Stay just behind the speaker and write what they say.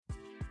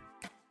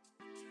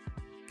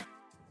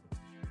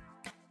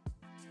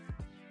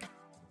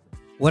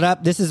What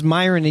up? This is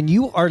Myron, and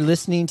you are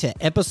listening to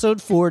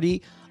episode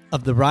 40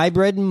 of the Rye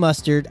Bread and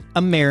Mustard,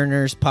 a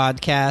Mariners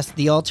podcast,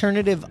 the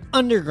alternative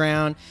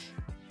underground,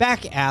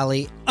 back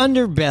alley,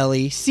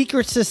 underbelly,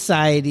 secret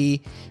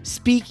society,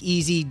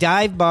 speakeasy,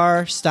 dive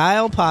bar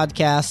style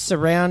podcast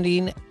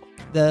surrounding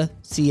the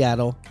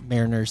Seattle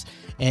Mariners.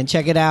 And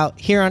check it out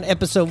here on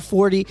episode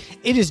 40.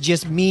 It is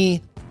just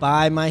me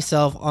by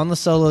myself on the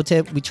solo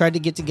tip. We tried to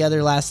get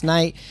together last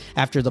night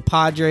after the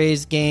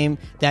Padres game.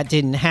 That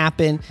didn't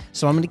happen.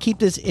 So I'm going to keep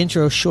this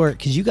intro short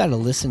because you got to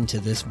listen to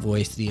this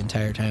voice the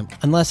entire time.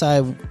 Unless I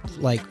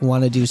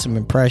want to do some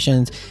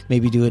impressions,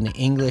 maybe do an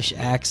English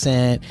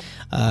accent.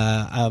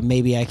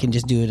 Maybe I can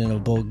just do it in a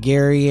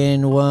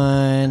Bulgarian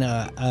one.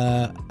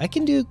 I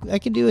can do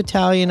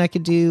Italian. I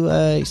could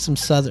do some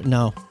Southern.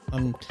 No,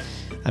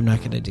 I'm not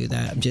going to do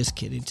that. I'm just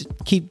kidding. Just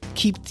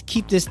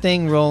keep this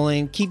thing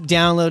rolling. Keep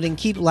downloading.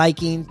 Keep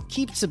liking.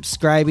 Keep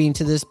subscribing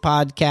to this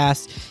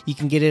podcast. You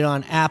can get it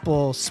on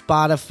Apple,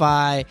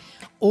 Spotify,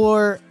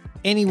 or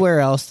anywhere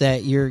else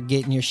that you're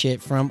getting your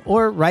shit from,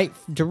 or right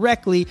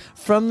directly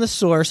from the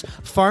source,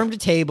 farm to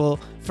table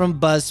from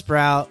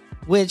Buzzsprout,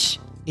 which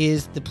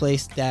is the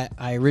place that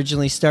I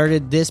originally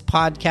started this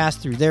podcast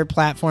through their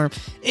platform.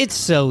 It's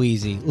so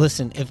easy.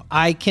 Listen, if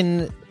I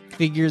can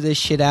figure this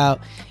shit out,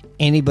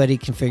 anybody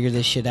can figure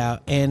this shit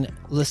out. And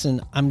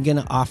listen, I'm going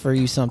to offer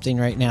you something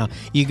right now.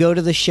 You go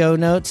to the show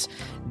notes.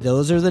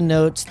 Those are the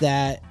notes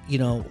that,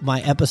 my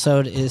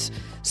episode is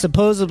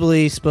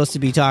supposedly supposed to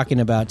be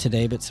talking about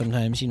today. But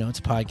sometimes, it's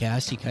a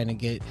podcast. You kind of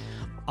get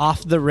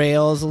off the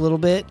rails a little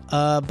bit.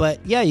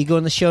 But yeah, you go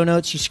in the show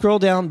notes. You scroll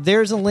down.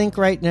 There's a link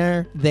right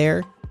there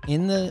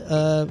in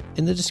the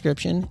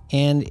description.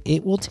 And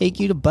it will take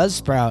you to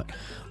Buzzsprout,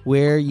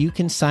 where you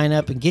can sign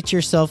up and get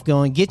yourself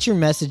going, get your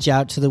message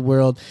out to the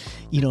world,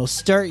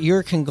 start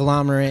your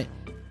conglomerate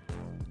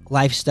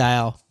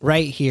lifestyle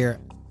right here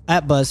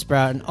at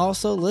Buzzsprout. And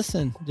also,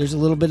 listen, there's a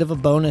little bit of a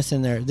bonus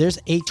in there. There's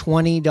a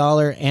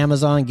 $20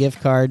 Amazon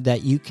gift card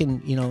that you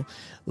can,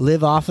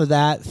 live off of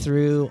that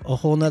through a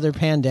whole nother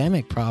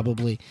pandemic,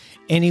 probably.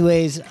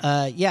 Anyways,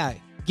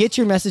 get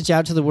your message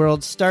out to the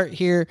world. Start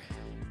here.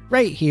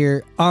 Right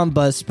here on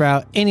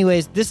Buzzsprout.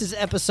 Anyways, this is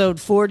episode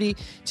 40.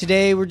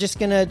 Today, we're just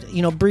going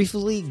to,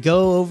 briefly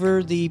go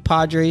over the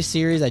Padres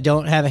series. I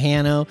don't have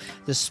Hanno,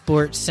 the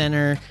Sports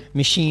Center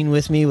machine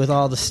with me with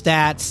all the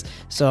stats.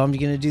 So I'm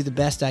going to do the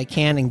best I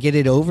can and get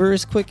it over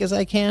as quick as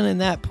I can in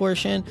that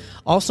portion.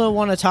 Also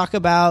want to talk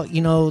about,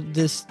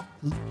 this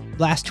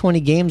last 20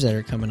 games that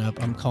are coming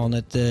up. I'm calling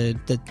it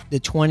the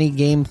 20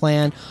 game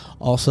plan.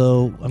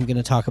 Also, I'm going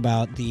to talk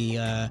about the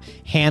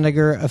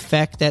Haniger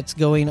effect that's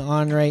going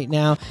on right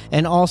now.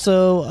 And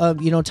also,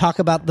 talk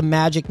about the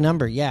magic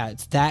number. Yeah,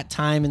 it's that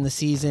time in the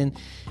season.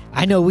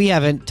 I know we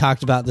haven't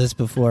talked about this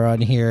before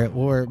on here,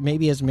 or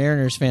maybe as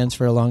Mariners fans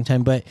for a long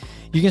time, but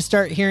you can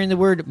start hearing the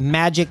word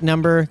magic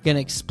number. Going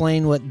to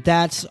explain what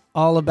that's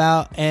all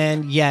about.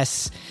 And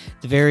yes,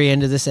 at the very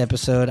end of this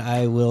episode,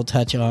 I will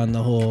touch on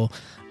the whole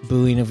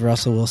booing of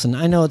Russell Wilson.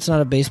 I know it's not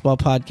a baseball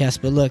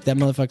podcast, but look, that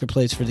motherfucker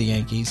plays for the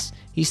Yankees.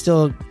 He's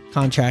still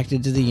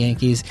contracted to the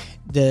Yankees.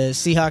 The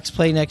Seahawks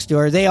play next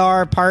door. They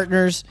are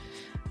partners,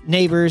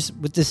 neighbors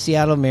with the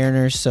Seattle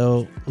Mariners.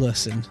 So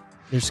listen,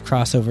 there's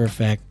crossover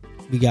effect.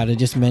 We got to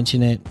just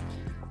mention it.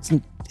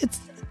 It's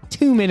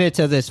 2 minutes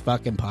of this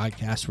fucking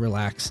podcast.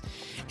 Relax.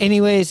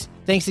 Anyways,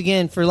 thanks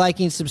again for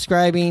liking,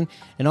 subscribing,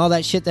 and all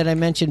that shit that I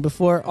mentioned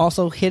before.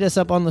 Also, hit us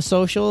up on the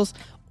socials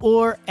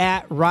or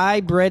at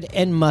Rye Bread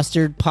and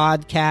Mustard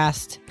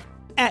Podcast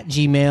at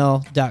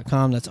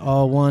gmail.com. That's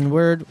all one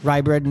word.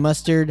 Rye Bread and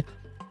Mustard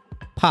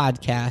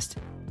Podcast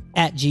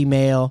at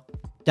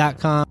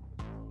gmail.com.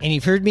 And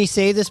you've heard me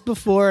say this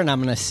before, and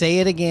I'm going to say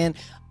it again.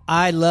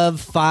 I love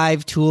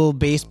 5-tool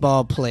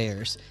baseball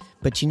players.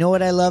 But you know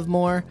what I love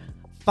more?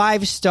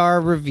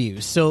 5-star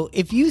reviews. So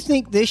if you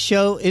think this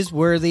show is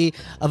worthy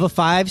of a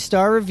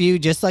 5-star review,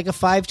 just like a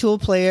 5-tool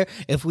player,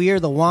 if we are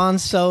the Juan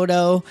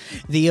Soto,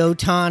 the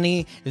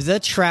Ohtani,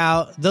 the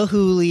Trout, the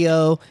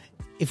Julio,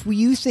 if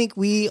you think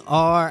we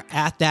are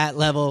at that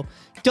level,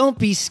 don't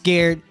be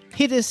scared.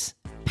 Hit us,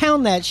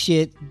 pound that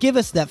shit, give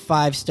us that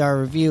 5-star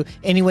review.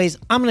 Anyways,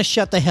 I'm going to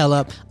shut the hell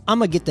up. I'm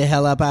going to get the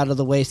hell up out of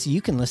the way so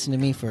you can listen to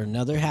me for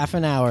another half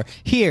an hour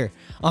here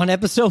on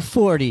episode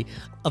 40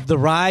 of the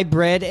Rye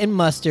Bread and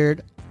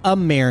Mustard, a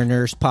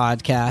Mariners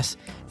podcast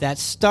that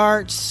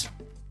starts,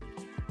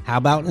 how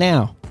about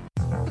now?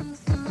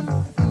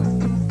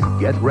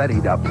 Get ready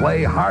to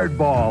play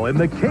hardball in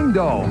the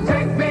Kingdome.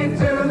 Take me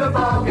to the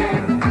ball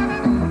game.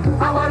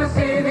 I want to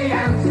see the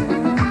Ants.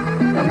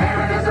 The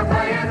Mariners are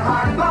playing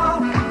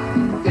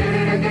hardball. Did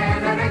it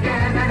again and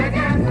again and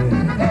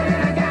again. Did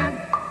it again.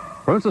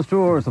 Princess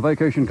Tours, the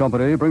vacation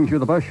company, brings you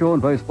the best show in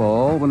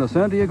baseball when the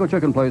San Diego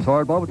Chicken plays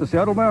hardball with the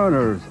Seattle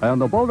Mariners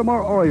and the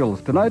Baltimore Orioles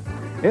tonight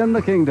in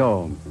the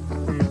Kingdome.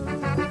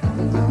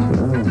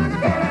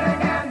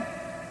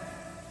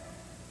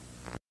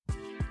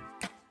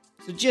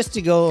 So just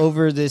to go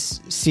over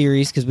this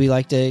series, because we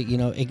like to,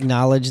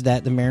 acknowledge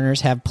that the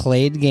Mariners have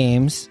played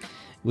games,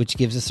 which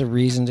gives us a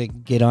reason to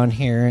get on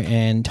here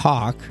and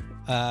talk.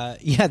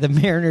 The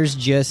Mariners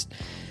just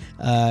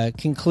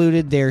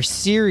concluded their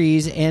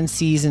series and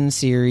season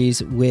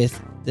series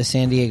with the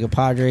San Diego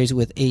Padres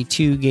with a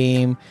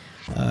 2-game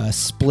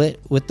split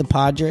with the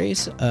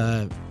Padres.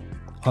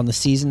 On the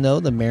season, though,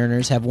 the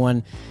Mariners have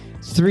won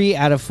 3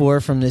 out of 4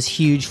 from this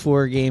huge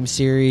 4-game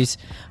series.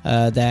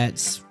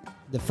 That's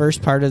the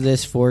first part of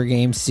this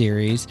 4-game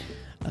series.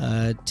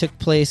 Took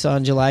place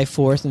on July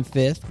 4th and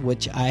 5th,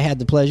 which I had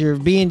the pleasure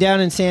of being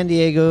down in San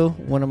Diego,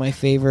 one of my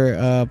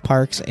favorite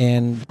parks,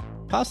 and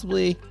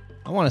possibly,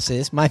 I want to say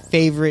this, my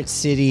favorite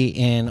city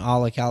in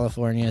all of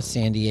California,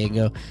 San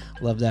Diego.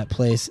 Love that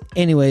place.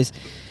 Anyways,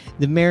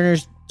 the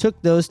Mariners took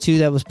those 2.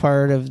 That was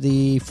part of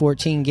the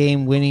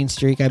 14-game winning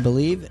streak, I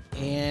believe.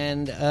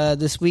 And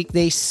this week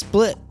they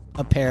split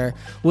a pair,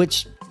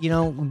 which,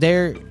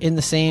 they're in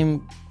the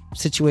same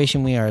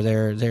situation we are.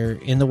 They're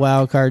in the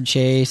wild card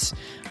chase.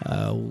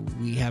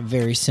 We have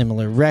very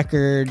similar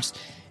records.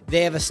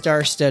 They have a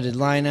star-studded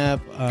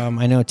lineup.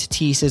 I know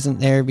Tatis isn't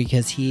there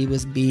because he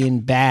was being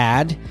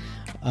bad.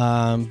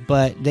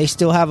 But they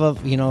still have a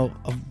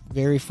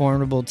very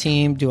formidable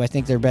team. Do I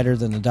think they're better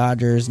than the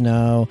Dodgers?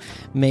 No.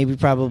 Maybe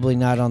probably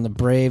not on the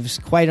Braves,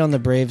 quite on the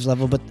Braves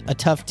level, but a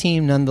tough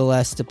team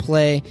nonetheless to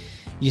play.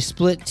 You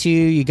split 2.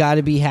 You got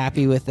to be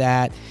happy with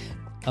that.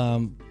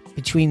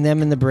 Between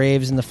them and the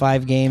Braves in the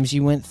 5 games,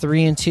 you went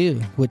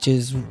 3-2, which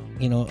is,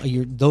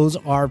 those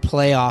are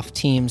playoff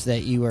teams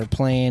that you are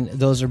playing.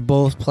 Those are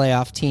both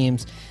playoff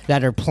teams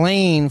that are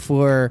playing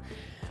for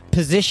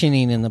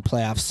positioning in the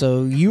playoffs.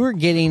 So you are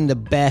getting the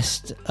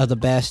best of the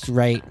best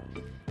right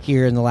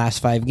here in the last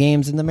 5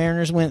 games, and the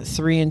Mariners went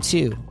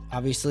 3-2.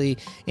 Obviously,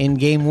 in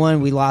game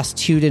 1, we lost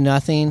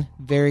 2-0.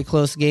 Very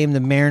close game. The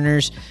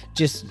Mariners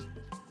just,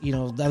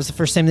 that was the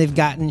first time they've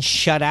gotten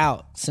shut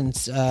out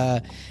since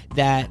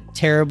that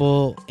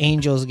terrible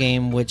Angels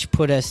game, which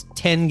put us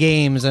 10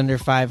 games under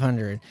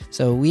 500.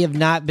 So we have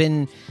not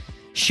been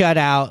shut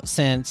out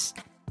since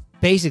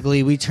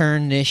basically we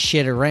turned this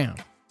shit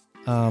around.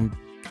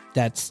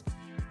 That's,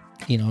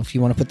 if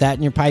you want to put that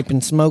in your pipe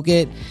and smoke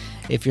it,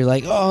 if you're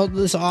like, oh,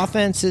 this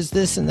offense is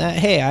this and that,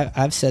 hey,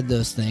 I've said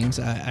those things.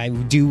 I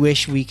do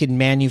wish we could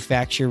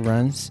manufacture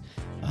runs.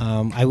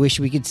 I wish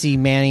we could see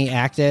Manny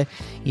Acta,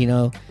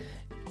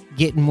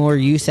 getting more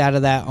use out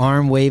of that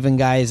arm waving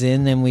guys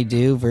in than we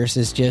do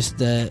versus just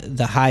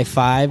the high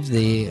five,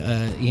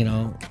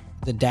 the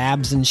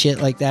dabs and shit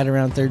like that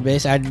around third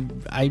base.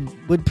 I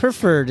would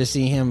prefer to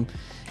see him,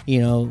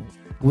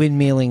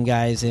 windmilling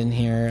guys in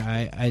here.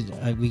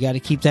 We got to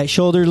keep that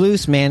shoulder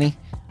loose, Manny.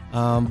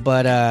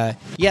 The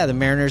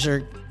Mariners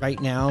are right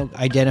now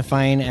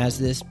identifying as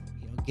this,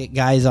 get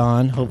guys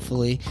on,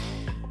 hopefully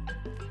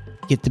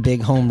get the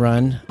big home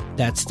run.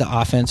 That's the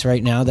offense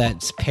right now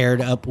that's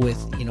paired up with,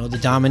 the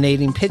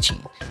dominating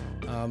pitching.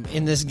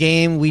 In this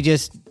game, we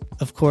just,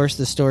 of course,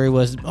 the story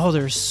was,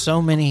 there's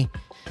so many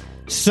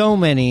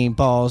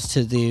balls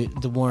to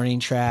the warning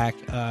track.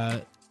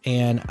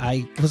 And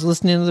I was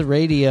listening to the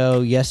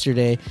radio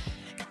yesterday,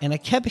 and I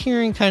kept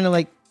hearing kind of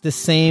like the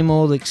same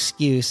old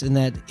excuse, in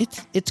that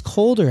it's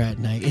colder at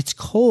night. It's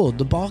cold.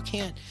 The ball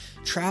can't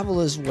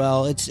travel as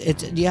well. This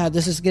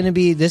is going to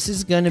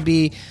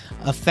be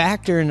a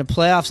factor in the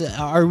playoffs.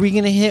 Are we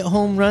going to hit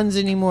home runs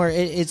anymore?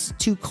 It's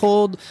too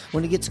cold.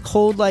 When it gets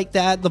cold like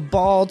that, the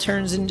ball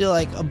turns into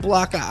like a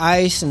block of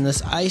ice, and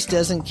this ice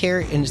doesn't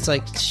carry. And it's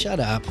like, shut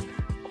up.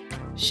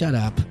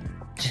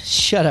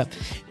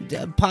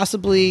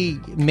 Possibly,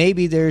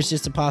 maybe there's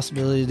just a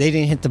possibility they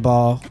didn't hit the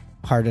ball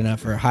hard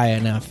enough or high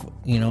enough.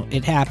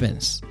 It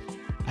happens.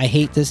 I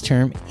hate this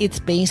term. It's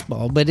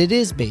baseball, but it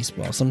is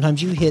baseball.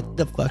 Sometimes you hit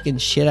the fucking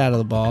shit out of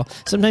the ball.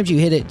 Sometimes you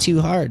hit it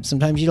too hard.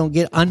 Sometimes you don't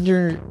get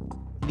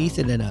underneath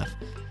it enough.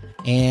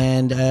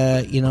 And,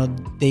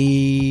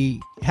 they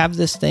have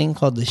this thing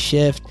called the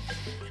shift,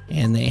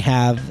 and they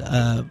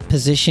have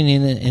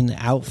positioning in the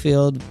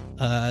outfield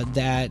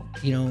that,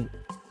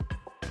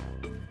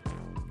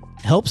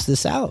 helps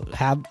this out.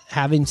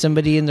 Having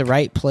somebody in the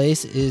right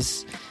place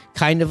is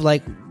kind of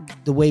like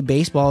the way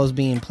baseball is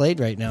being played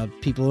right now.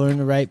 People are in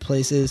the right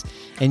places,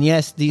 and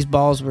yes, these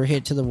balls were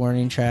hit to the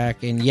warning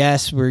track, and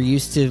yes, we're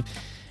used to,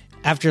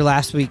 after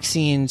last week,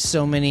 seeing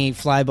so many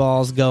fly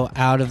balls go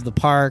out of the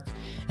park,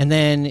 and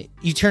then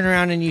you turn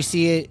around and you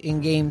see it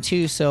in game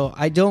 2. So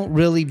I don't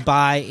really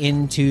buy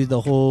into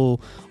the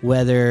whole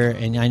weather,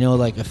 and I know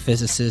like a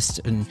physicist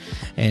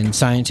and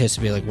scientist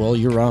would be like, well,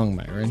 you're wrong,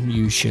 Myron.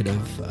 You should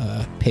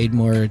have paid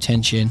more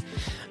attention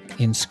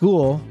in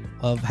school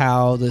of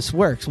how this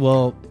works.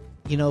 Well,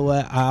 you know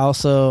what? I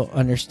also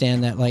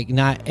understand that like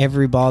not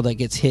every ball that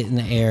gets hit in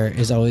the air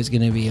is always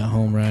going to be a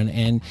home run,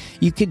 and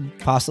you could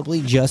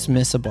possibly just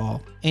miss a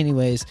ball.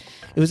 Anyways,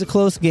 it was a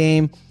close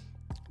game,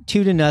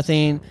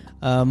 2-0.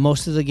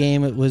 Most of the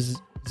game it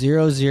was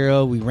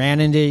 0-0. We ran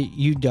into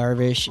Yu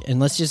Darvish, and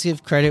let's just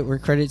give credit where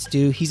credit's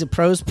due. He's a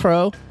pro's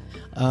pro.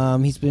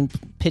 He's been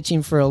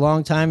pitching for a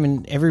long time,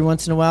 and every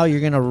once in a while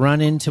you're going to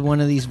run into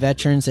one of these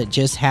veterans that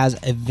just has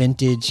a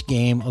vintage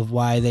game of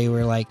why they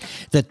were like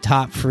the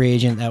top free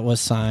agent that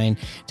was signed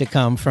to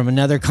come from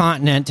another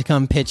continent to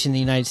come pitch in the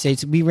United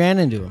States. We ran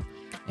into him.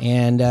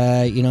 And,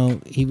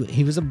 he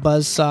was a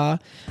buzzsaw.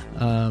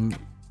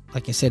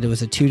 Like I said, it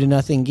was a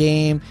 2-0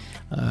 game.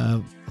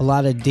 A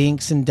lot of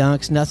dinks and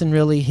dunks. Nothing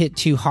really hit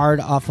too hard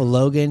off of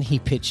Logan. He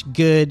pitched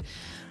good.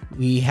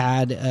 We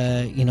had,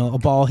 a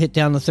ball hit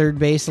down the third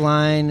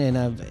baseline,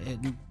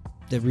 and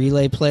the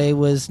relay play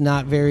was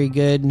not very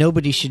good.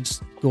 Nobody should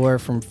score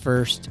from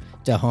first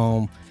to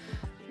home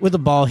with a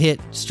ball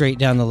hit straight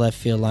down the left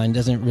field line.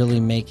 Doesn't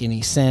really make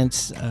any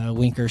sense.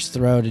 Winker's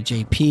throw to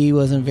JP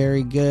wasn't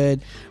very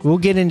good. We'll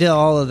get into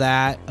all of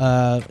that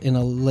in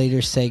a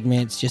later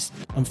segment. It's just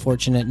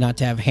unfortunate not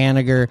to have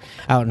Haniger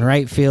out in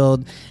right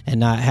field and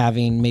not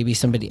having maybe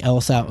somebody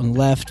else out in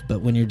left.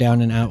 But when you're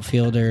down an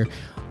outfielder,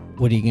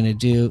 what are you going to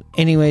do?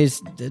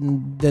 Anyways,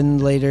 then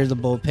later the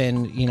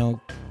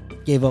bullpen,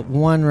 gave up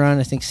one run.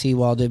 I think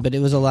Sewald did, but it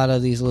was a lot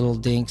of these little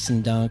dinks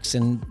and dunks.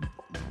 And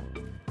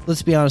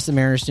let's be honest, the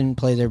Mariners didn't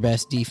play their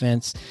best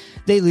defense.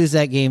 They lose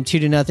that game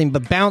 2-0,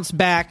 but bounce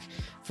back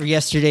for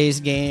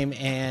yesterday's game.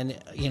 And,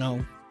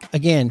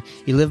 again,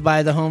 you live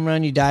by the home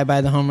run, you die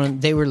by the home run.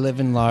 They were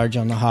living large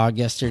on the Hog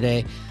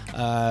yesterday.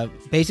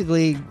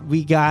 Basically,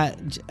 we got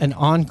an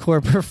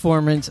encore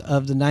performance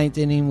of the ninth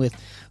inning with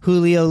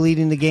Julio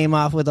leading the game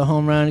off with a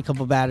home run. A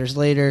couple batters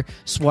later,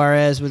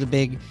 Suarez with a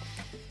big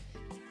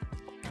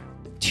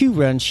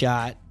 2-run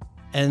shot.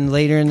 And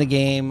later in the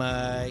game,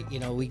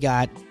 we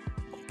got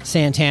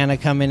Santana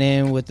coming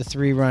in with the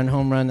 3-run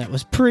home run that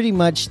was pretty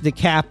much the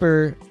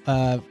capper.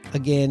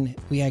 Again,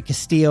 we had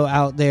Castillo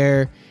out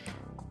there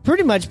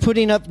pretty much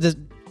putting up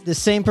the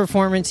same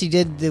performance he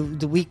did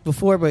the week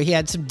before, but he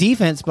had some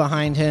defense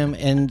behind him,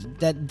 and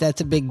that's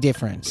a big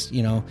difference.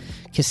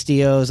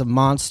 Castillo's a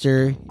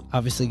monster,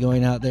 obviously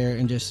going out there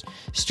and just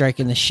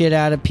striking the shit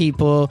out of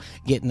people,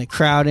 getting the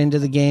crowd into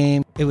the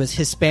game. It was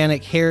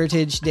Hispanic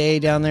Heritage Day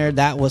down there.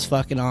 That was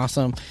fucking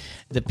awesome.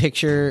 The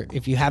picture,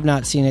 if you have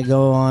not seen it,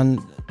 go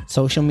on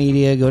social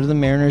media, go to the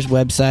Mariners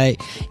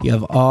website. You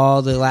have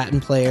all the Latin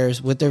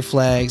players with their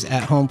flags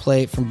at home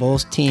plate from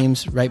both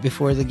teams right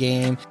before the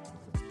game.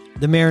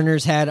 The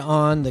Mariners had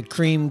on the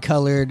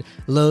cream-colored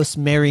Los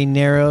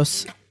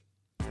Marineros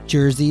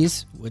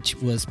jerseys, which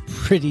was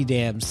pretty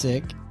damn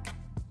sick.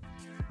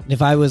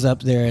 If I was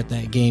up there at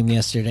that game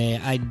yesterday,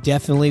 I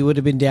definitely would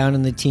have been down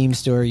in the team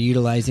store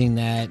utilizing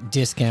that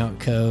discount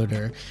code,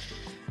 or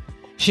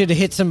should have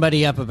hit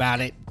somebody up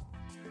about it.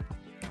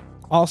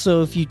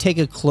 Also, if you take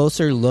a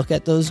closer look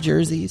at those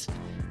jerseys,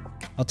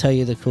 I'll tell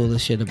you the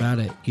coolest shit about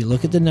it. You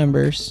look at the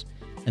numbers,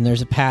 and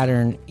there's a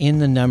pattern in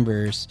the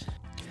numbers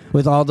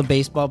with all the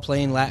baseball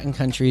playing Latin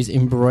countries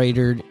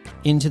embroidered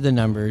into the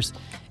numbers.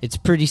 It's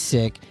pretty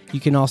sick. You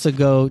can also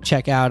go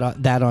check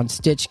out that on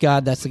Stitch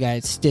God. That's the guy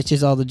that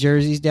stitches all the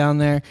jerseys down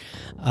there.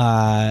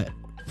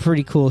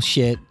 Pretty cool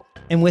shit.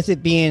 And with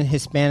it being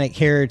Hispanic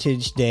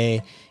Heritage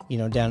Day,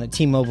 down at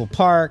T-Mobile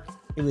Park,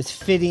 it was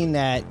fitting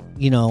that,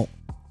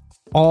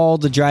 all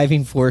the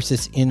driving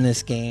forces in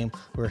this game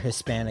were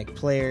Hispanic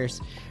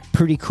players.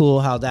 Pretty cool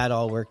how that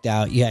all worked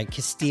out. You had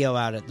Castillo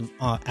out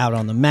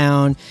on the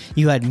mound.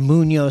 You had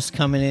Munoz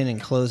coming in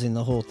and closing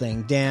the whole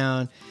thing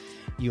down.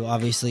 You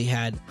obviously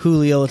had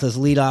Julio with his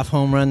leadoff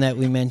home run that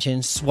we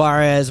mentioned,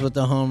 Suarez with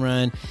the home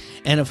run,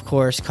 and of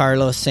course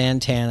Carlos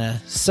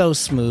Santana, so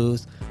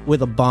smooth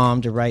with a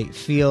bomb to right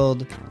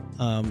field.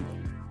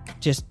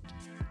 Just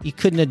you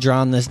couldn't have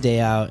drawn this day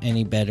out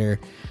any better.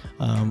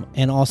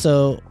 And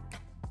also,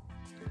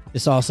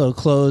 this also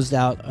closed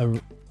out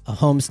a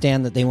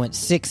homestand that they went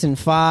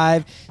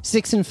 6-5.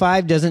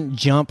 6-5 doesn't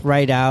jump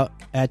right out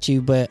at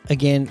you, but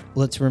again,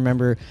 let's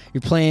remember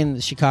you're playing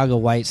the Chicago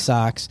White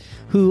Sox,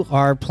 who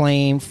are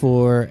playing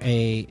for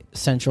a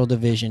Central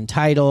Division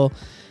title.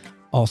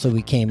 Also,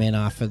 we came in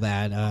off of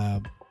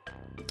that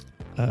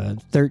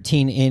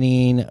 13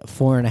 inning,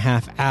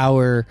 4.5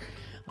 hour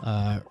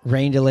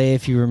rain delay.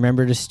 If you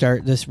remember to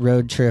start this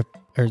road trip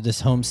or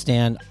this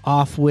homestand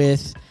off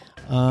with,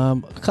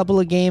 a couple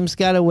of games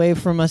got away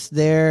from us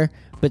there.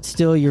 But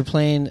still, you're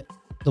playing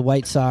the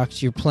White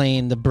Sox, you're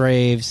playing the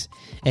Braves,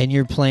 and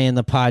you're playing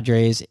the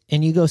Padres,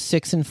 and you go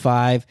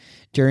 6-5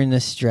 during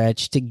this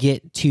stretch to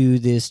get to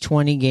this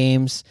 20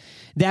 games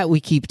that we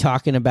keep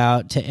talking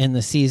about to end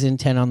the season,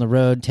 10 on the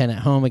road, 10 at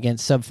home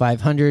against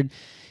sub-500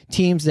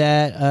 teams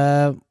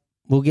that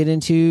we'll get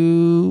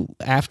into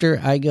after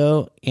I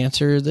go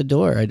answer the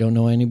door. I don't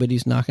know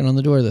anybody's knocking on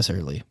the door this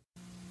early.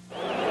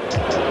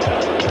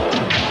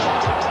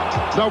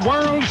 The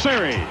World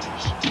Series,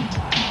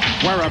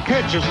 where a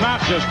pitch is not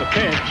just a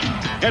pitch,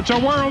 it's a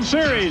World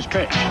Series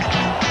pitch.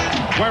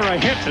 Where a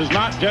hit is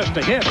not just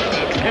a hit,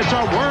 it's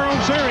a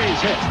World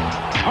Series hit.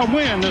 A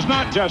win is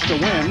not just a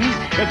win,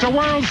 it's a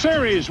World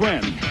Series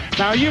win.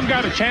 Now you've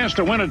got a chance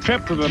to win a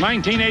trip to the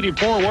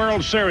 1984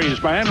 World Series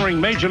by entering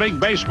Major League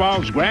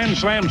Baseball's Grand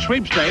Slam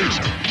sweepstakes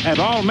at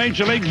all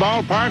Major League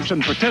ballparks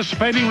and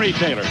participating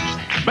retailers.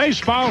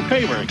 Baseball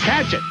fever,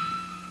 catch it.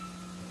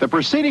 The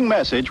preceding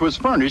message was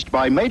furnished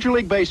by Major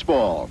League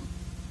Baseball.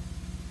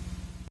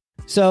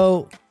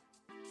 So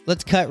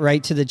let's cut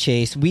right to the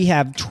chase. We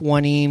have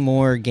 20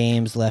 more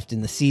games left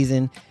in the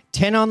season,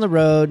 10 on the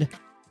road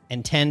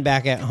and 10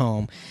 back at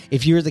home.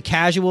 If you're the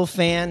casual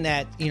fan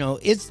that,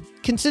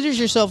 considers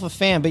yourself a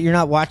fan, but you're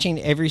not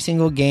watching every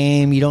single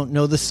game, you don't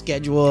know the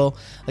schedule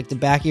like the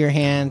back of your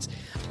hands,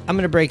 I'm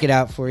going to break it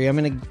out for you. I'm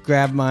going to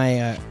grab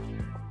my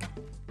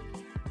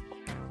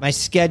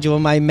schedule,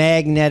 my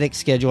magnetic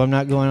schedule. I'm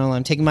not going on.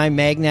 I'm taking my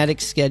magnetic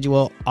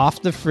schedule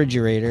off the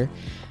refrigerator.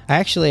 I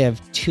actually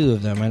have two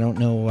of them. I don't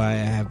know why I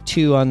have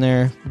two on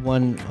there,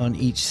 one on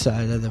each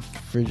side of the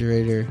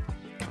refrigerator.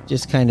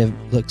 Just kind of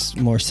looks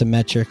more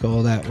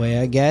symmetrical that way,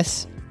 I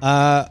guess.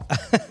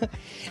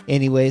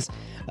 Anyways,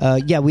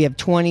 we have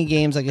 20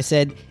 games, like I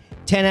said,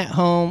 10 at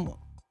home,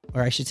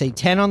 or I should say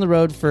 10 on the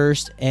road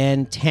first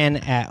and 10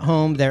 at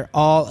home. They're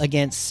all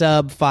against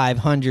sub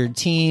 500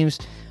 teams.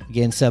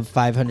 Again, sub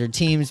 500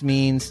 teams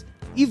means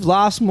you've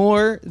lost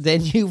more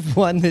than you've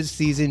won this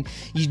season.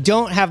 You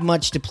don't have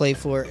much to play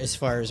for as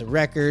far as a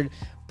record,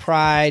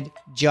 pride,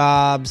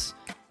 jobs,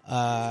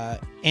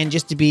 and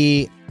just to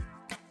be,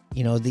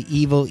 the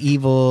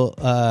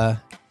evil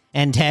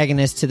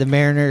antagonist to the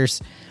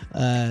Mariners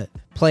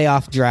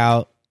playoff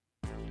drought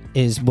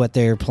is what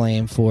they're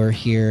playing for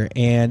here.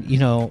 And,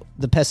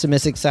 the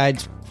pessimistic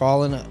side's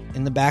crawling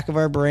in the back of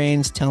our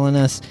brains telling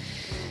us,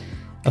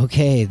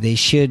 okay, they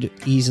should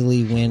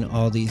easily win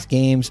all these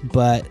games,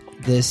 but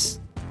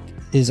this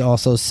is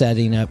also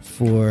setting up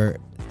for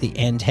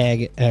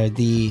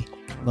the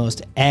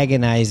most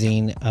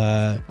agonizing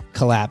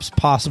collapse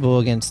possible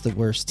against the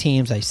worst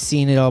teams. I've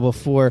seen it all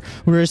before.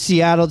 We're a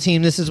Seattle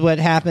team. This is what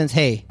happens.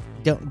 Hey,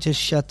 don't just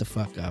shut the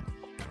fuck up.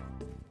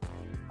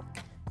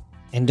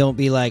 And don't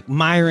be like,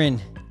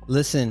 Myron,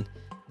 listen,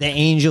 the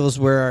Angels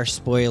were our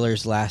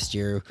spoilers last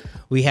year.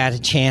 We had a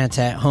chance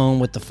at home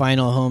with the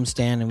final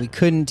homestand, and we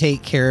couldn't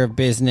take care of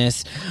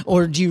business.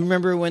 Or do you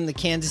remember when the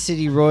Kansas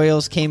City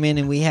Royals came in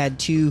and we had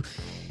two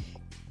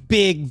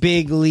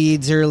big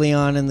leads early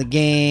on in the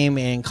game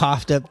and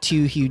coughed up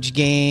two huge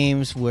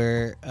games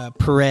where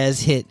Perez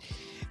hit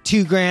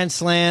 2 grand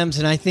slams,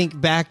 and I think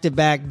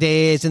back-to-back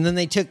days, and then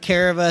they took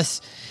care of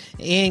us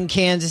in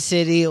Kansas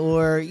City?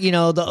 Or,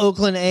 the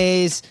Oakland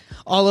A's,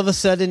 all of a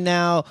sudden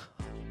now,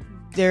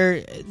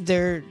 they're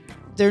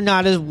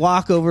not as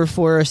walkover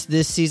for us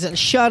this season.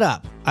 Shut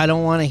up. I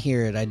don't want to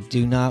hear it. I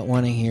do not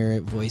want to hear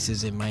it.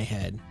 Voices in my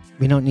head.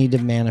 We don't need to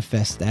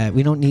manifest that.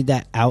 We don't need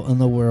that out in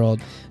the world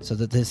so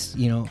that this,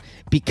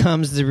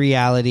 becomes the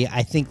reality.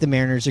 I think the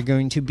Mariners are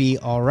going to be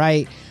all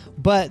right,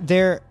 but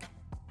there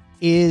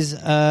is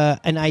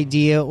an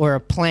idea or a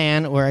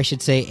plan, or I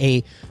should say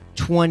a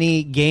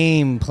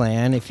 20-game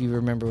plan, if you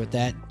remember what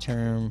that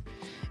term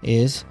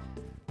is.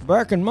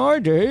 Back in my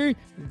day,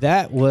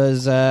 that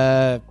was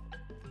the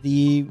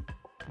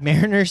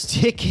Mariners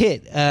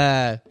ticket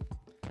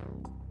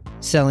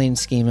selling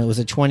scheme. It was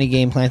a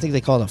 20-game plan. I think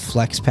they call it a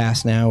flex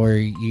pass now, where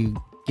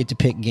you get to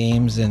pick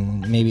games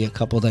and maybe a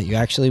couple that you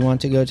actually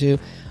want to go to.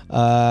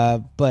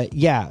 But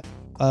yeah,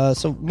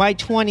 so my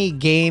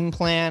 20-game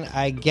plan,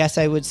 I guess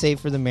I would say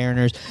for the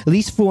Mariners, at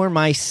least for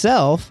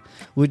myself,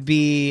 would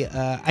be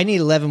I need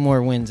 11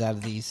 more wins out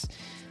of these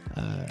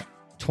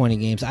 20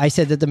 games. I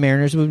said that the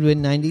Mariners would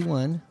win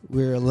 91.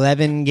 We're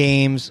 11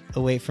 games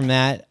away from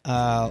that.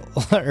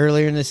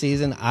 Earlier in the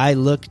season, I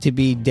looked to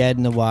be dead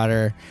in the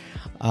water.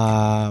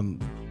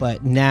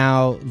 But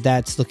now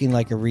that's looking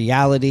like a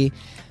reality.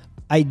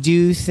 I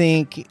do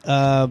think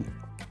out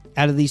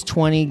of these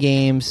 20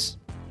 games,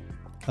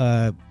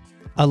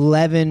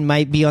 11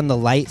 might be on the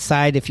light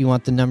side if you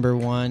want the number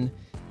one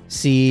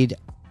seed.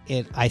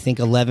 I think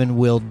 11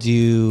 will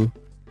do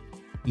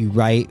you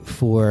right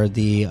for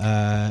the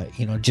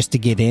just to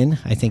get in.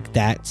 I think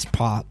that's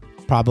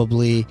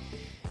probably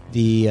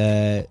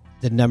the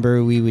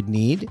number we would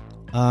need.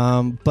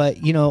 But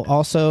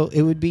also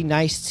it would be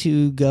nice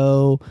to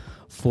go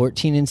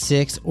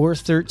 14-6 or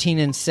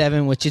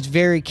 13-7, which is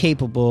very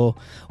capable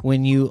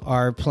when you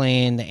are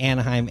playing the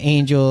Anaheim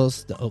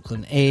Angels, the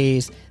Oakland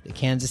A's, the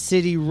Kansas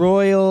City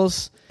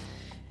Royals,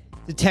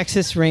 the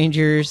Texas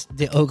Rangers,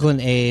 the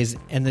Oakland A's,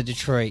 and the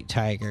Detroit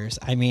Tigers.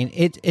 I mean,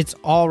 it's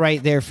all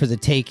right there for the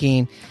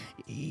taking.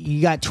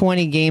 You got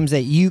 20 games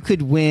that you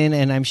could win,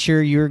 and I'm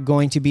sure you're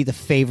going to be the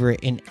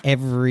favorite in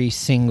every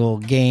single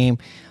game.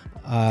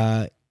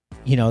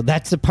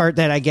 That's the part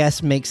that I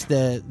guess makes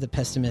the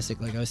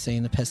pessimistic, like I was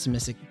saying, the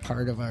pessimistic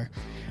part of our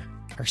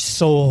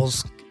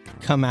souls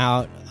come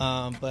out.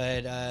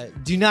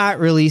 But do not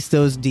release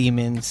those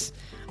demons.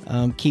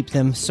 Keep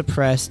them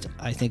suppressed.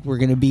 I think we're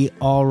going to be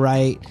all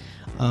right.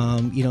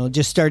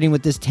 Just starting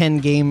with this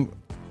 10-game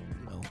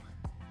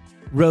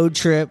road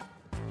trip,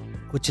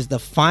 which is the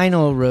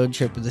final road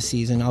trip of the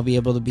season. I'll be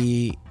able to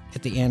be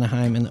at the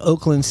Anaheim and the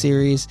Oakland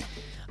series.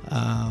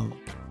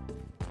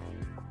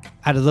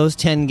 Out of those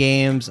 10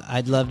 games,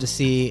 I'd love to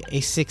see a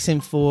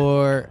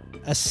 6-4.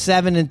 A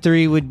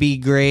 7-3 would be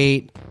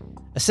great.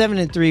 A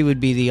 7-3 would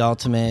be the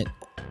ultimate.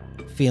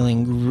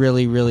 Feeling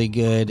really, really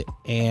good.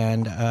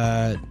 And,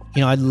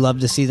 I'd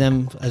love to see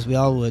them, as we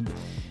all would,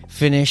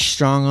 finish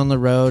strong on the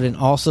road and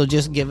also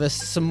just give us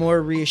some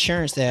more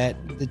reassurance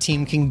that the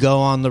team can go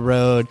on the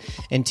road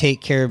and take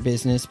care of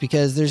business,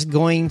 because there's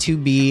going to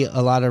be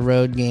a lot of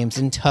road games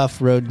and tough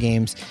road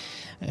games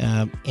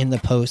in the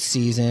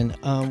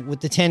postseason.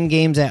 With the 10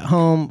 games at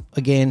home,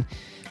 again,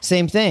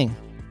 same thing.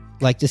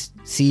 Like to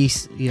see,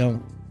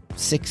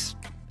 6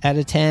 out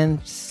of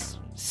 10,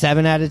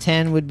 7 out of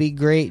 10 would be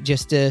great,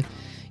 just to,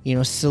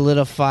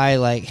 solidify,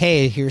 like,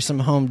 hey, here's some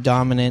home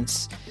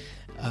dominance.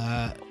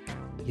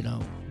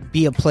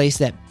 Be a place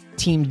that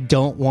teams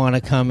don't want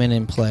to come in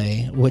and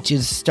play, which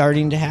is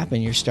starting to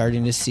happen. You're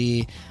starting to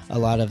see a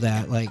lot of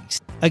that. Like,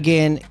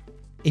 again,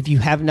 if you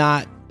have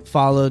not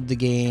followed the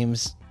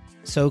games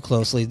so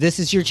closely, this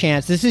is your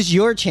chance. This is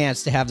your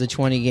chance to have the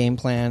 20 game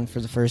plan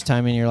for the first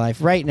time in your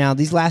life. Right now,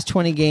 these last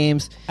 20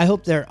 games, I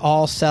hope they're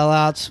all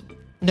sellouts.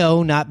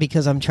 No, not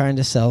because I'm trying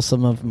to sell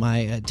some of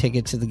my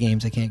tickets to the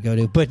games I can't go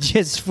to, but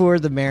just for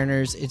the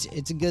Mariners.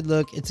 It's a good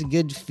look. It's a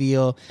good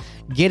feel.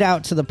 Get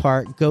out to the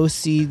park. Go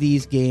see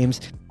these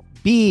games.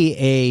 Be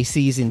a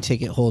season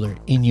ticket holder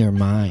in your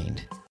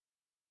mind.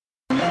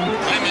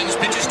 Clemens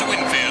pitches to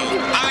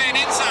Winfield. High and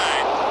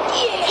inside.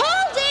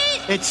 Hold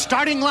it! It's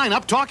starting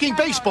lineup talking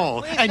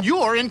baseball, and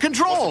you're in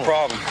control.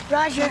 Problem.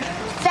 Roger,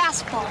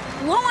 fastball,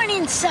 low and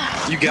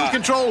inside. You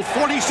control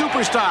 40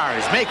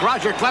 superstars. Make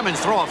Roger Clemens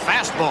throw a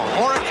fastball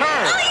or a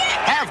curve.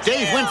 Have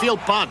Dave Winfield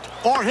bunt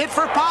or hit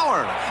for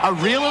power. A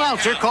real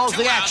announcer calls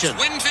the action.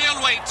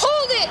 Winfield waits.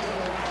 Hold it!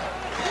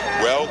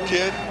 Well,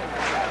 kid.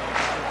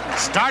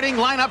 Starting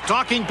lineup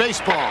talking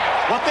baseball.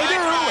 What they do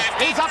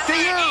is up to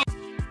you.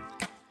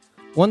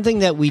 One thing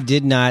that we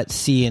did not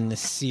see in the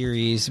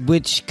series,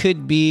 which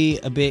could be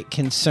a bit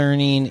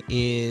concerning,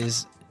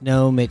 is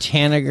no Mitch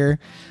Haniger.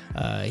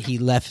 He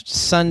left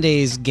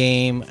Sunday's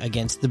game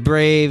against the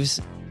Braves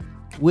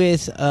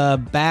with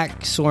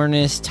back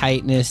soreness,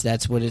 tightness.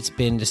 That's what it's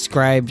been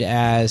described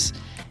as.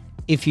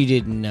 If you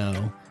didn't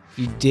know,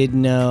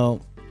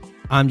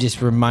 I'm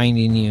just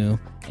reminding you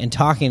and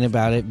talking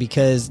about it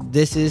because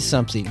this is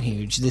something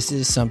huge. This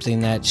is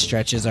something that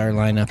stretches our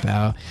lineup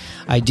out.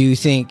 I do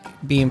think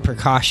being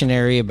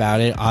precautionary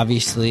about it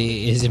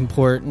obviously is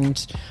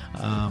important,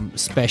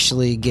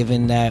 especially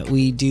given that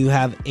we do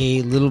have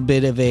a little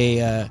bit of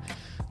a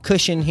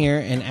cushion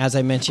here. And as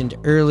I mentioned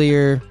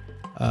earlier,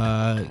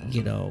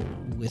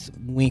 with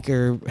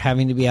Winker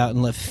having to be out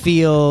in left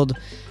field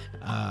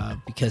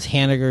because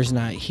Haniger's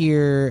not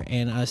here,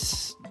 and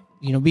us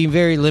being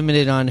very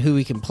limited on who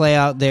we can play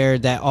out there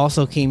that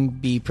also can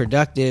be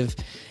productive.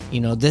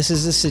 This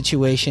is a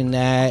situation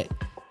that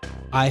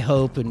I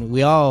hope, and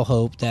we all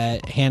hope,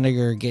 that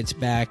Haniger gets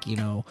back,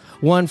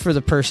 one, for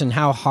the person,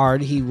 how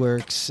hard he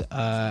works,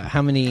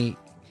 how many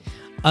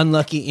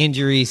unlucky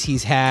injuries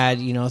he's had,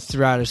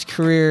 throughout his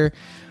career,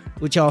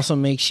 which also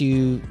makes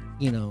you,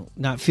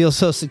 not feel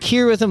so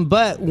secure with him.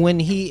 But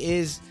when he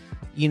is,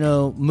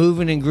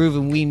 moving and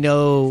grooving, we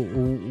know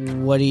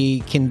what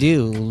he can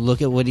do.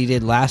 Look at what he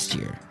did last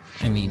year.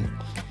 I mean,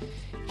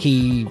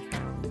 he,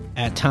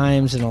 at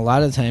times and a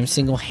lot of times,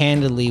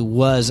 single-handedly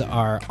was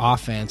our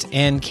offense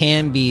and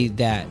can be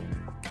that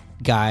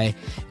guy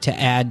to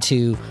add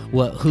to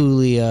what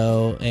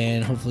Julio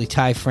and hopefully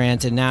Ty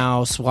France and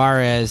now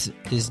Suarez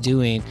is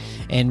doing,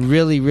 and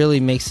really, really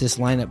makes this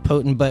lineup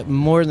potent. But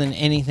more than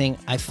anything,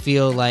 I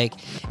feel like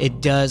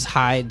it does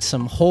hide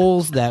some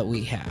holes that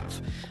we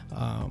have.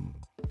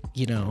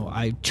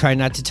 I try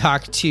not to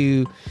talk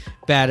too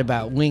bad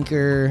about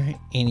Winker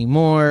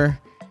anymore.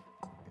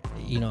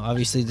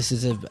 Obviously this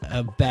is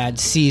a bad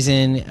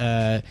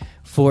season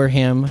for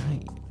him.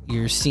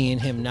 You're seeing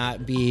him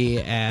not be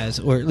as,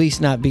 or at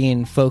least not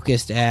being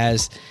focused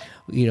as,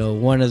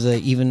 one of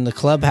even the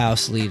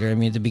clubhouse leader. I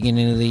mean, at the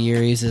beginning of the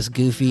year, he's this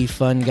goofy,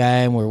 fun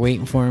guy, and we're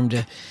waiting for him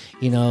to,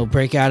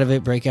 break out of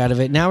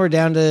it. Now we're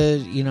down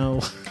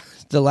to,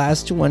 the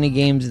last 20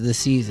 games of the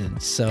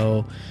season.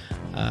 So,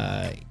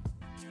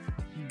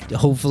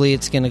 hopefully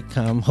it's going to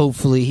come.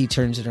 Hopefully he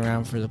turns it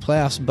around for the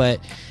playoffs, but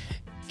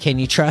can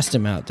you trust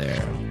him out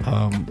there?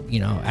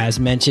 As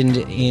mentioned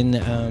in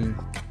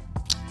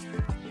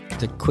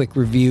the quick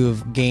review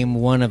of game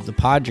 1 of the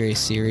Padres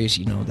series,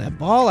 that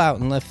ball out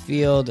in left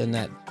field, and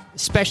that,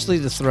 especially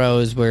the throw,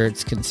 is where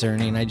it's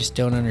concerning. I just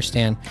don't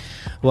understand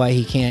why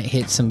he can't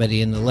hit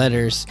somebody in the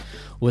letters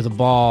with a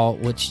ball,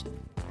 which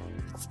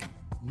is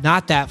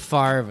not that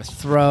far of a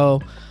throw.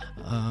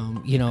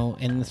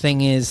 And the thing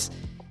is,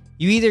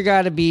 you either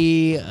got to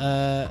be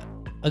a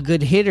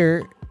good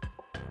hitter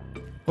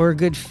or a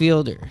good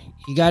fielder.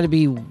 You got to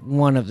be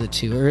one of the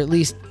two, or at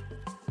least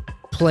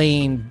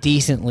playing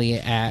decently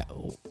at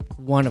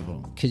one of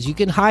them, because you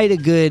can hide a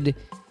good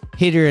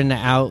hitter in the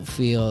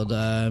outfield.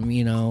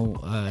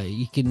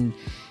 You can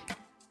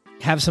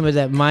have somebody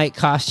that might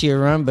cost you a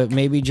run, but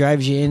maybe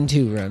drives you in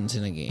 2 runs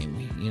in a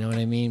game. You know what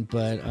I mean?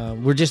 But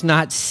we're just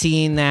not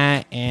seeing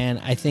that. And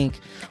I think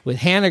with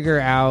Haniger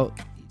out,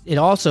 it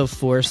also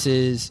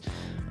forces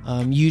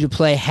you to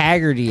play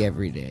Haggerty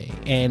every day.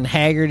 And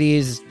Haggerty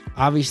is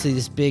obviously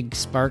this big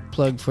spark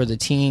plug for the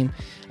team.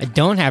 I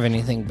don't have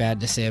anything bad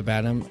to say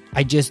about him.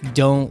 I just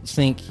don't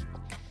think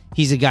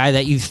he's a guy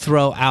that you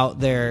throw out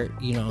there,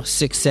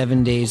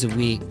 6-7 days a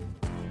week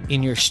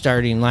in your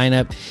starting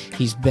lineup.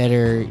 He's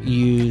better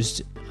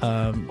used,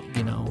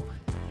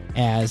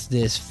 as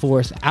this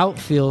 4th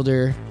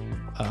outfielder,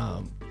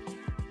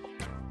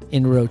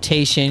 in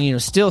rotation. You know,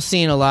 still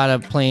seeing a lot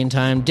of playing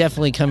time,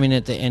 definitely coming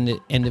at the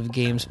end of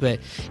games, but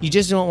you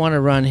just don't want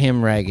to run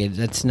him ragged.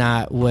 That's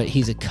not what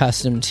he's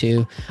accustomed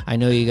to. I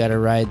know you got to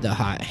ride the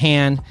hot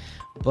hand,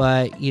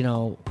 but, you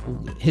know,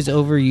 his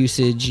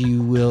overusage,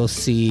 you will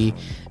see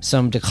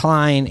some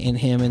decline in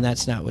him, and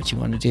that's not what you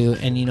want to do.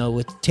 And, you know,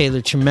 with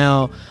Taylor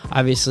Trammell,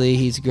 obviously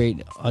he's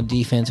great on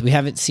defense. We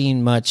haven't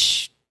seen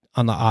much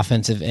on the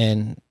offensive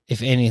end,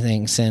 if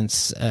anything,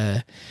 since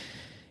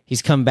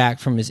he's come back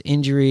from his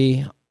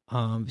injury.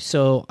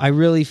 So I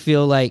really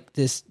feel like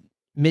this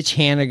Mitch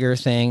Haniger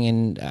thing,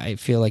 and I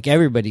feel like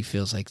everybody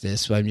feels like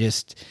this, so I'm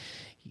just,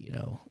 you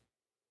know,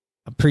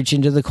 I'm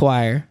preaching to the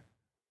choir,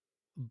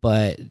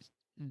 but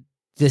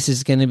this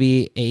is going to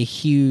be a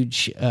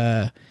huge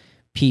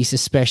piece,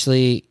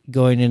 especially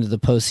going into the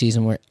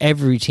postseason where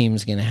every team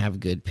is going to have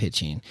good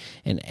pitching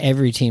and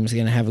every team is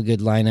going to have a good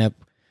lineup.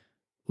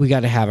 We got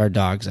to have our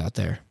dogs out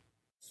there.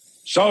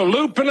 So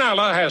Lou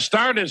Piniella has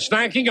started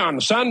snacking on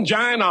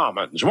Sunshine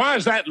almonds. Why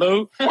is that,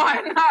 Lou?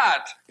 Why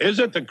not? Is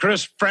it the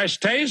crisp, fresh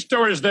taste,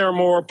 or is there a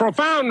more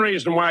profound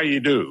reason why you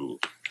do?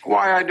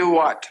 Why I do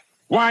what?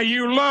 Why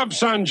you love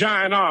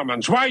Sunshine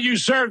almonds, why you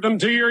serve them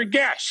to your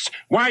guests,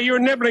 why you're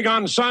nibbling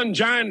on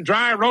Sunshine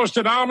dry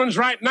roasted almonds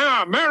right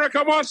now.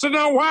 America wants to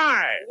know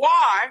why.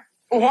 Why?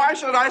 Why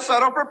should I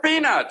settle for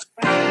peanuts?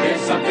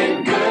 There's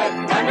something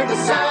good under the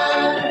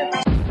sun.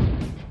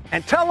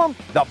 And tell them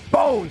the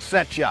Bone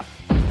sent you.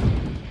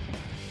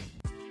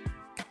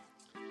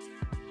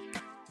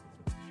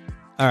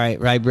 All right,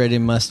 Rye Bread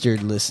and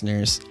Mustard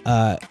listeners.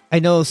 I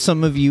know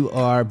some of you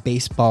are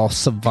baseball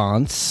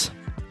savants.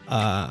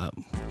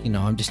 You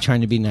know, I'm just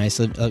trying to be nice.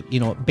 You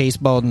know,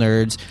 baseball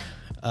nerds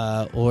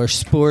or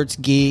sports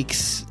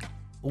geeks.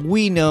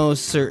 We know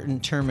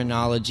certain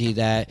terminology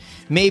that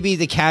maybe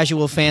the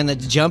casual fan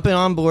that's jumping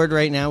on board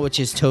right now, which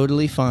is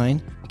totally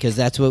fine, because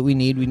that's what we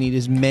need. We need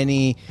as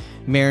many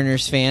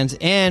Mariners fans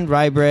and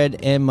Rye Bread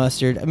and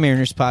Mustard, a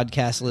Mariners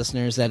podcast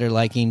listeners that are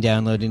liking,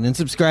 downloading, and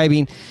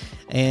subscribing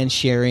and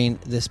sharing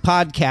this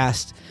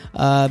podcast.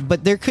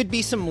 But there could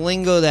be some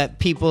lingo that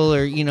people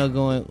are, you know,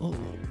 going, oh,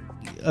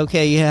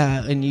 okay,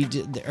 yeah, and you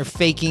are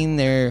faking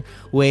their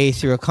way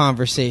through a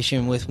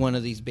conversation with one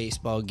of these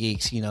baseball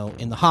geeks, you know,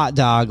 in the hot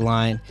dog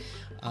line.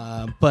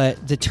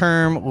 But the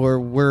term or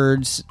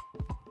words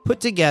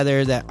put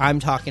together that I'm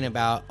talking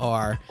about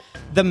are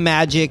the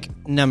magic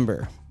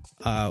number.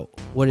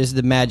 What is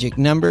the magic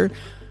number?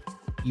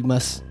 You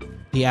must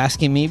be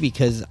asking me,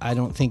 because I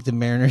don't think the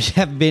Mariners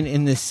have been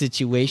in this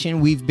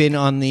situation. We've been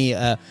on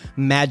the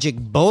magic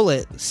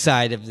bullet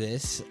side of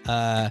this.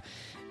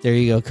 There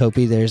you go,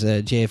 Kopi. There's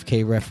a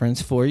JFK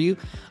reference for you.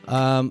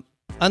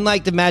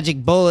 Unlike the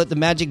magic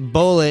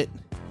bullet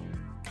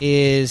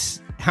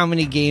is how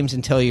many games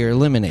until you're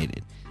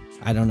eliminated.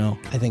 I don't know.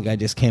 I think I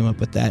just came up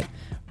with that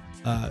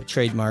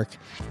trademark.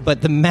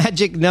 But the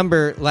magic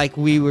number, like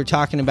we were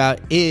talking about,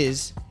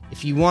 is,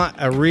 if you want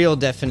a real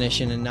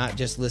definition and not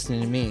just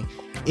listening to me,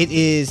 it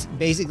is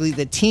basically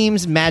the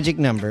team's magic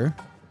number.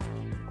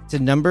 It's a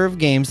number of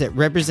games that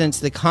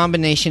represents the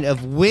combination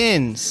of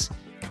wins.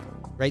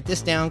 Write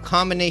this down.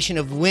 Combination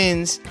of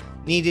wins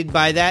needed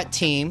by that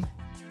team,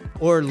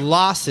 or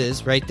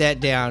losses, write that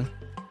down,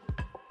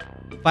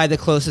 by the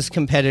closest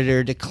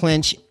competitor to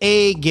clinch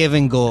a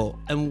given goal.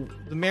 And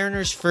the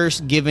Mariners'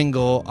 first given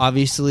goal,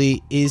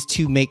 obviously, is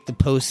to make the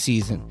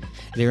postseason.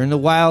 They're in the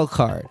wild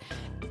card.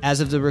 As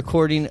of the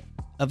recording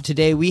of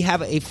today, we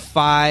have a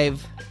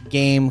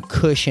 5-game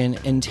cushion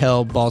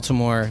until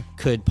Baltimore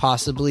could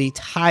possibly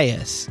tie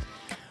us.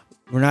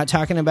 We're not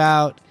talking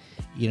about,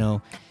 you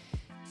know,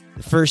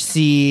 the first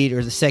seed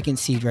or the second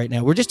seed right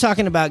now. We're just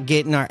talking about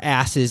getting our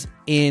asses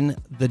in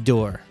the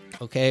door,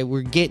 okay?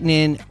 We're getting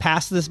in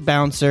past this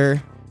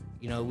bouncer.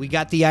 You know, we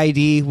got the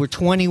ID. We're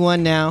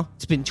 21 now.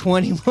 It's been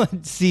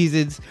 21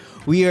 seasons.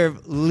 We are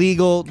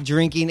legal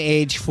drinking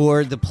age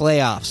for the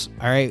playoffs,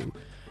 all right?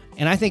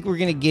 And I think we're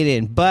going to get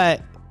in.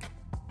 But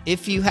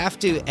if you have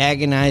to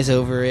agonize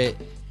over it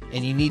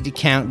and you need to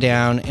count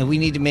down and we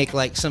need to make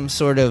like some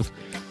sort of,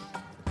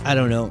 I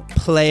don't know,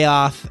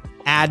 playoff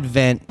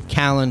advent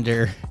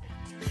calendar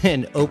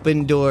and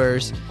open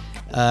doors,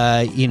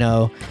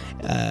 it'd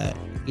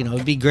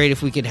be great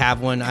if we could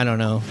have one, I don't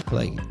know,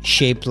 like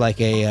shaped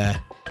like a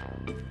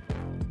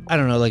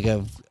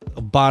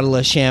bottle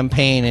of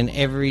champagne, and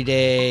every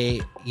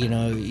day, you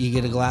know, you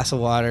get a glass of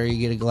water, you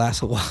get a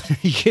glass of water,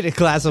 you get a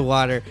glass of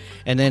water,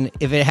 and then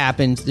if it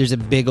happens, there's a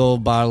big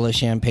old bottle of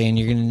champagne,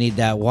 you're going to need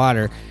that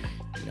water,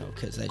 you know,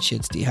 because that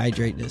shit's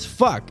dehydrating as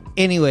fuck.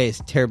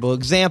 Anyways, terrible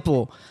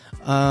example.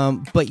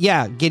 But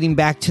yeah, getting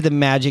back to the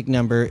magic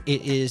number,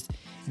 it is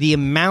the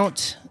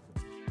amount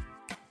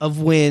of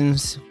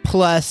wins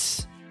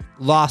plus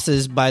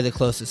losses by the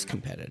closest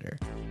competitor.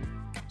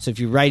 So if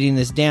you're writing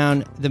this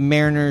down, the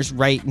Mariners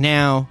right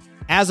now,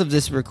 as of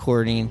this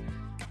recording,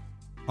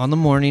 on the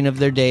morning of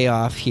their day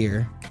off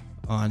here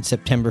on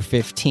September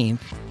 15th,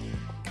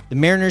 the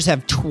Mariners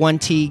have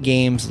 20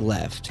 games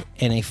left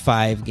and a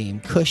 5-game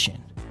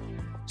cushion.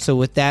 So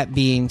with that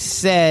being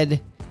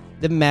said,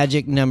 the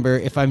magic number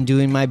if I'm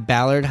doing my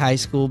Ballard High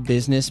School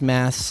business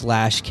math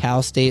 /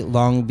 Cal State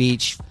Long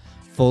Beach,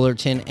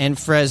 Fullerton, and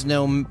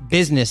Fresno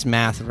business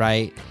math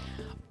right.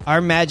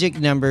 Our magic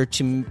number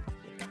to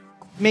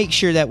make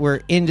sure that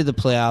we're into the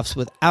playoffs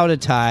without a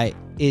tie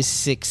is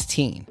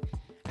 16.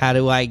 How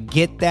do I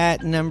get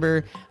that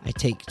number? I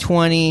take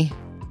 20,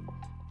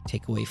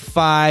 take away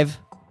 5,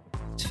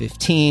 it's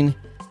 15,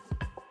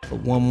 but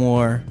one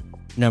more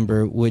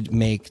number would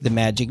make the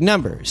magic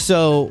number.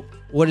 So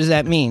what does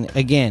that mean?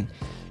 Again,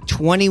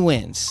 20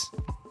 wins.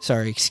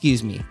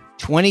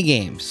 20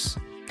 games.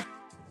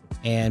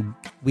 And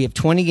we have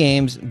 20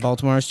 games.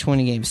 Baltimore's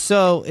 20 games.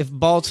 So if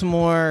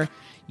Baltimore,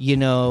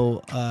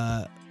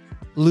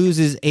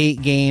 loses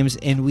 8 games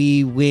and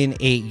we win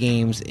 8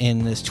 games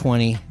in this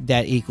 20,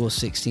 that equals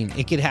 16.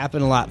 It could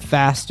happen a lot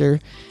faster.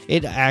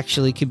 It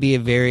actually could be a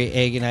very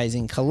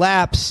agonizing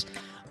collapse.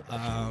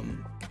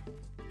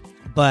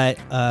 But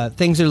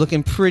things are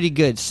looking pretty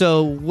good.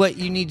 So what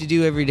you need to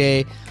do every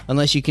day,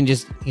 unless you can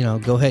just,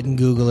 go ahead and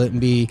Google it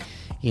and be,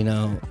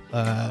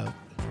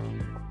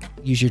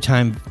 use your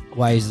time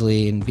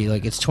wisely and be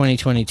like, it's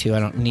 2022. I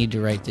don't need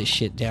to write this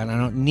shit down. I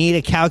don't need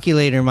a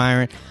calculator,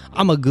 Myron.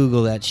 I'm going to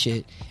Google that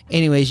shit.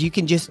 Anyways, you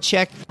can just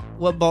check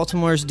what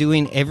Baltimore's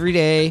doing every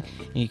day,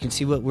 and you can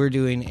see what we're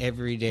doing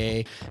every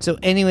day. So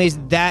anyways,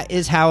 that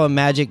is how a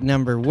magic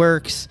number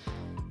works.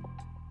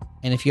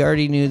 And if you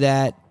already knew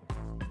that,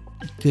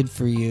 good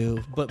for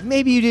you. But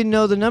maybe you didn't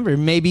know the number.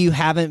 Maybe you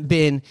haven't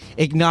been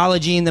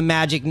acknowledging the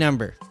magic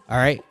number. All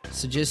right?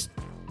 So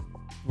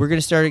we're going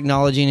to start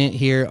acknowledging it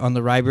here on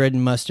the Rye Bread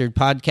and Mustard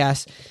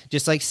podcast.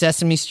 Just like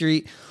Sesame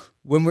Street,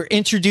 when we're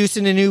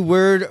introducing a new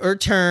word or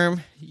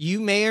term, you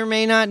may or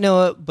may not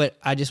know it, but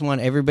I just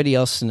want everybody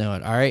else to know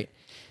it, all right?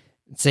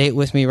 Say it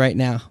with me right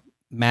now.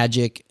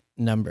 Magic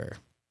number.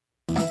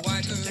 1, 2,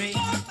 3,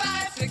 4,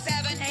 5, 6,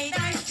 7, 8,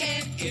 9,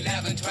 10,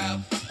 11,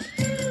 12.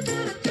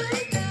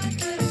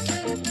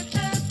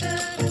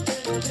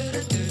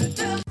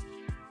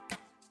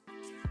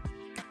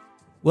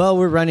 Well,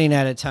 we're running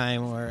out of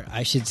time, or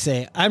I should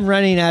say, I'm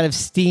running out of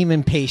steam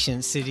and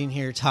patience sitting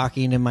here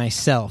talking to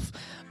myself.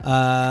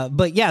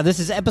 But yeah, this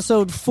is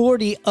episode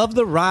 40 of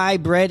the Rye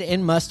Bread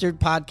and Mustard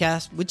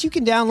podcast, which you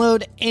can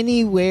download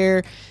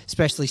anywhere,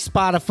 especially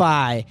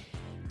Spotify,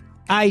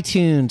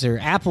 iTunes, or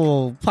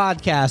Apple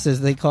Podcasts,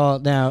 as they call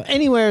it now.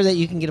 Anywhere that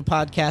you can get a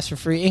podcast for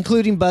free,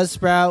 including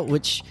Buzzsprout,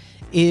 which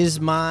is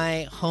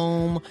my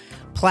home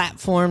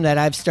platform that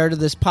I've started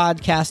this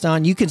podcast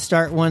on. You can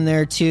start one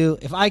there too.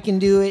 If I can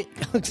do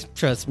it,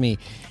 trust me,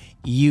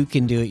 you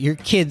can do it. Your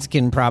kids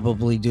can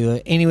probably do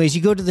it. Anyways,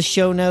 you go to the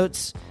show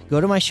notes, go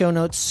to my show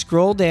notes,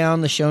 scroll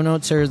down. The show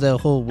notes are the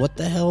whole, what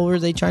the hell were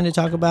they trying to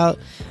talk about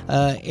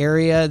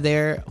area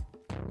there,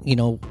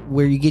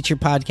 where you get your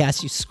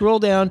podcast. You scroll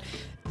down.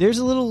 There's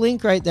a little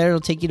link right there. It'll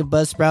take you to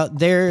Buzzsprout.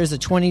 There is a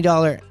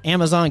 $20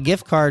 Amazon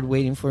gift card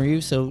waiting for you.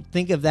 So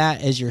think of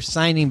that as your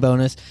signing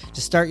bonus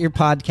to start your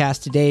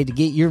podcast today, to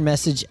get your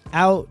message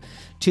out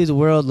to the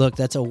world. Look,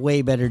 that's a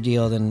way better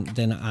deal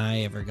than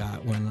I ever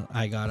got when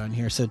I got on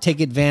here. So take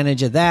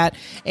advantage of that.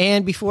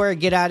 And before I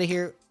get out of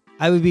here,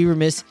 I would be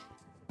remiss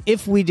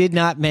if we did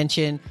not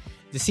mention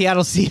the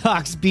Seattle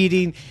Seahawks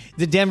beating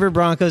the Denver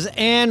Broncos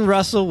and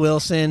Russell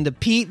Wilson. The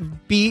Pete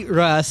beat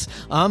Russ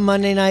on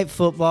Monday Night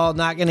Football.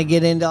 Not going to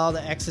get into all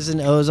the X's and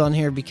O's on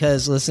here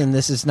because, listen,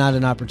 this is not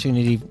an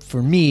opportunity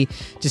for me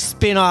to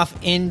spin off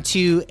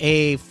into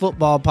a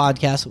football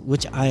podcast,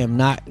 which I am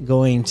not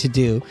going to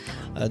do.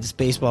 This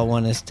baseball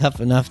one is tough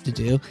enough to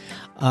do.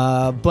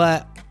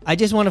 But I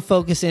just want to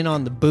focus in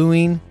on the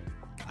booing.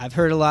 I've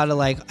heard a lot of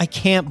I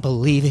can't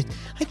believe it.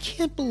 I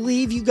can't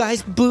believe you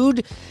guys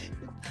booed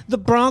the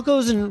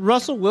Broncos and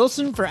Russell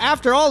Wilson for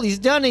after all he's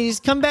done, and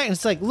he's come back. And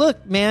it's like,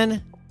 look,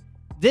 man,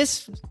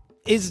 this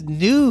is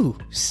new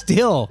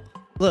still.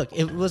 Look,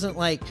 it wasn't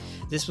like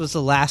this was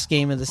the last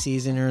game of the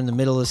season or in the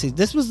middle of the season.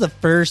 This was the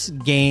first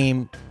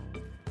game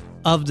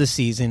of the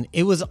season.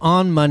 It was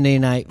on Monday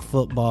Night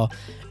Football.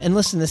 And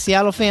listen, the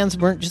Seattle fans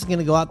weren't just going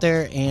to go out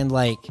there and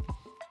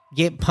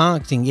get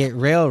punked and get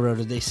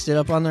railroaded. They stood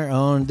up on their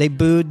own. They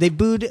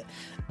booed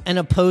an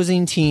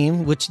opposing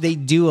team, which they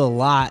do a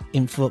lot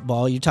in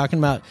football. You're talking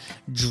about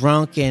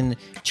drunk and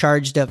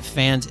charged up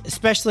fans,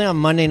 especially on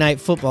Monday Night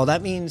Football.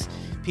 That means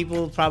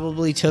people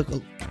probably took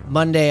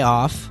Monday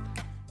off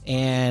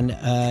and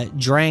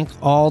drank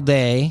all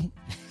day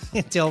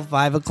until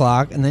 5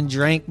 o'clock and then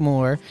drank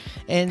more.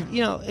 And,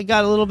 it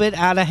got a little bit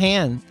out of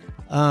hand.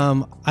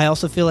 I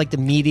also feel like the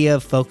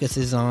media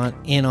focuses on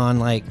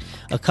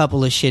a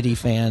couple of shitty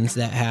fans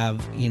that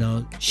have,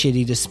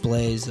 shitty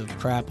displays of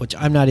crap, which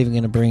I'm not even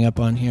going to bring up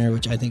on here,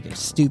 which I think is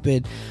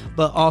stupid.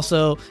 But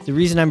also the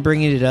reason I'm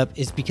bringing it up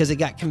is because it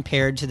got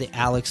compared to the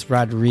Alex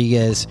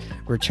Rodriguez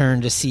return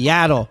to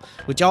Seattle,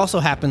 which also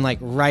happened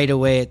right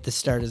away at the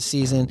start of the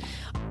season.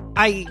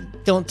 I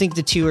don't think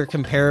the two are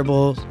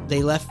comparable.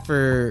 They left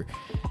for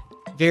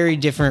very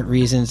different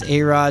reasons.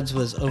 A-Rod's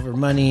was over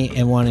money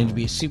and wanting to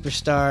be a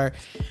superstar.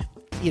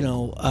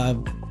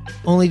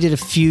 only did a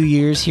few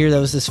years here. That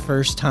was his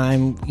first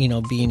time,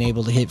 being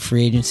able to hit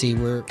free agency,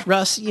 where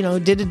Russ,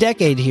 did a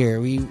decade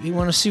here. He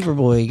won a Super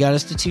Bowl. He got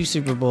us to 2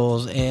 Super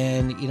Bowls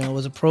and,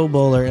 was a Pro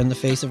Bowler in the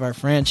face of our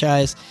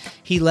franchise.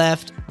 He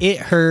left. It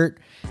hurt.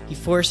 He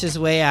forced his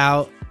way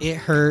out. It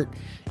hurt.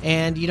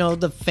 And,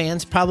 the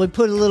fans probably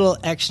put a little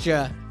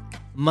extra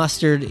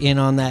mustard in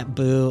on that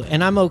boo.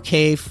 And I'm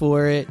okay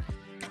for it.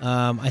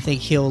 I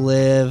think he'll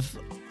live.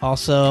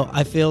 Also,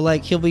 I feel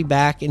like he'll be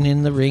back and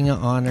in the Ring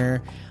of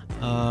Honor.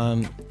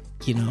 And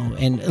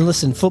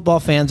listen, football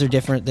fans are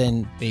different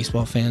than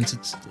baseball fans.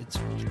 It's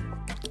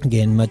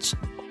again, much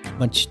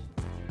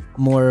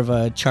more of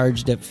a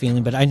charged up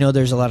feeling, but I know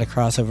there's a lot of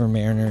crossover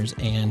Mariners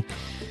and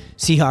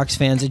Seahawks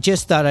fans. I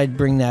just thought I'd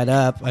bring that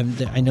up.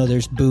 I know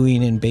there's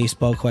booing in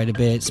baseball quite a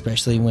bit,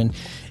 especially when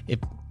it,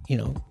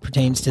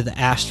 pertains to the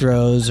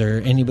Astros or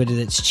anybody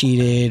that's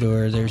cheated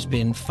or there's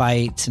been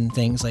fights and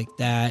things like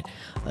that.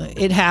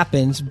 It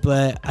happens,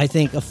 but I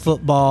think a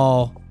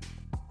football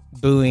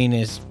booing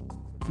is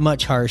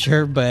much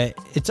harsher, but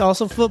it's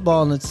also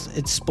football and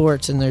it's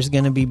sports and there's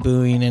going to be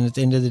booing. And at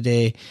the end of the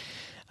day,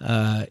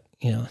 Russ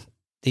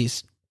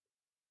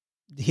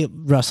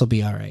will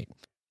be all right.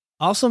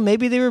 Also,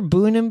 maybe they were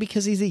booing him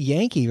because he's a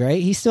Yankee,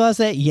 right? He still has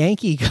that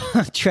Yankee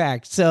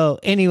contract. So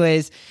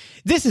anyways,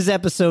 this is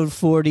episode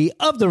 40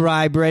 of the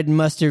Rye Bread and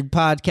Mustard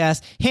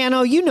podcast.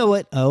 Hanno, you know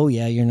what? Oh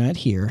yeah, you're not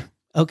here.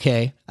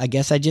 Okay, I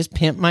guess I just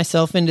pimped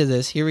myself into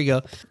this. Here we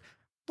go.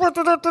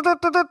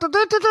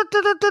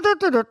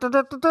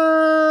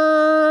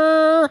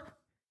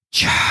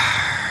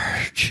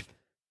 Charge.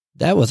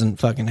 That wasn't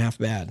fucking half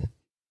bad.